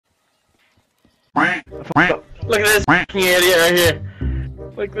Look at this fucking idiot right here.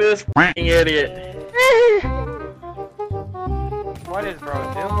 Look at this fucking idiot. What is bro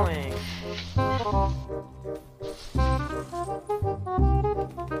doing?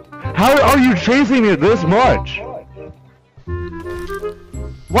 How are you chasing me this much?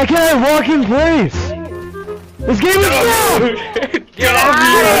 Why can't I walk in place? This game is down! Get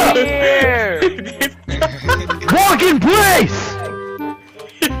out of here! Walk in place!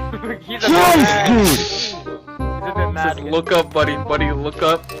 He's a Christ, bit dude! He's a bit mad. Just look up, buddy. Buddy, look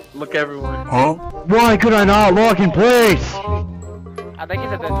up. Look everywhere. Huh? Why could I not walk in place? I think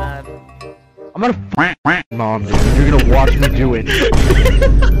he's a bit mad. I'm gonna Mom, dude. You're gonna watch me do it.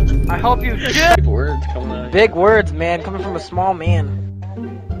 I hope you do. Big words coming out. Big words, man, coming from a small man.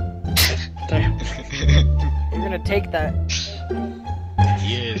 Damn. You're gonna take that.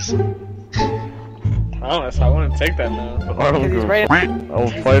 Yes. Honest, I want to take that now. I don't He's go. right. I'll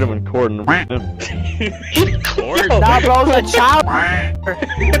fight him in court and Court? Nah, bro's a child.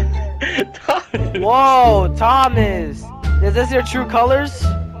 Whoa, Thomas. Is this your true colors?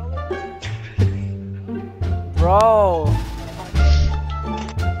 Bro.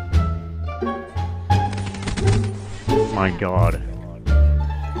 My God.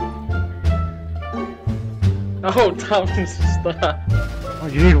 Oh, Thomas, stop. Oh,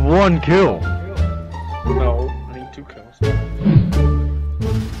 you need one kill. No, I need 2 kills.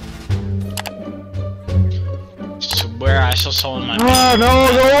 Swear I saw someone in my Oh, no,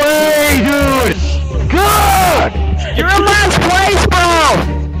 go away, dude! God! You're in last place, bro!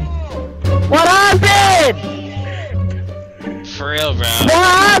 What happened? For real, bro. What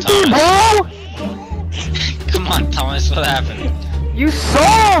happened, bro? Come on, Thomas, what happened? You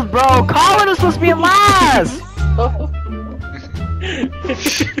sold, bro! Colin was supposed to be in last!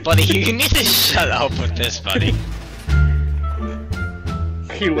 Buddy, you need to shut up with this, buddy.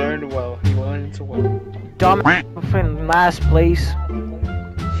 He learned well. He learned to well. Dumb in last place.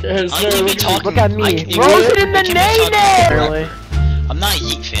 Yes, I keep me talking. Look at me. I- Rose it in the I keep me talking. name! Really? I'm not a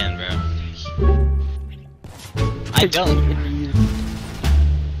Yeet fan, bro. I don't.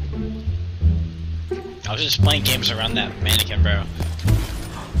 I was just playing games around that mannequin, bro.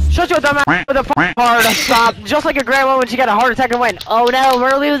 Shut your dumb ass with a heart to stop. Just like your grandma when she got a heart attack and went, oh no,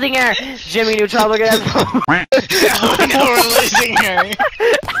 we're losing her. Jimmy Neutron, look at that. Oh no, we're losing her.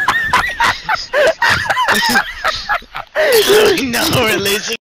 Oh no, we're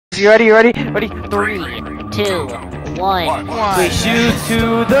losing. You ready? You ready? Ready? 3, 2, 1. We shoot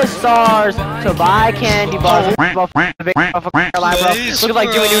to the stars to buy candy bars. Looking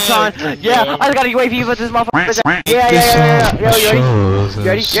like Jimmy Neutron. Yeah, I gotta wait for you for this motherfucker. Yeah. Yo, you ready? You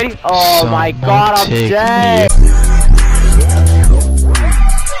ready? Oh my God, I'm dead.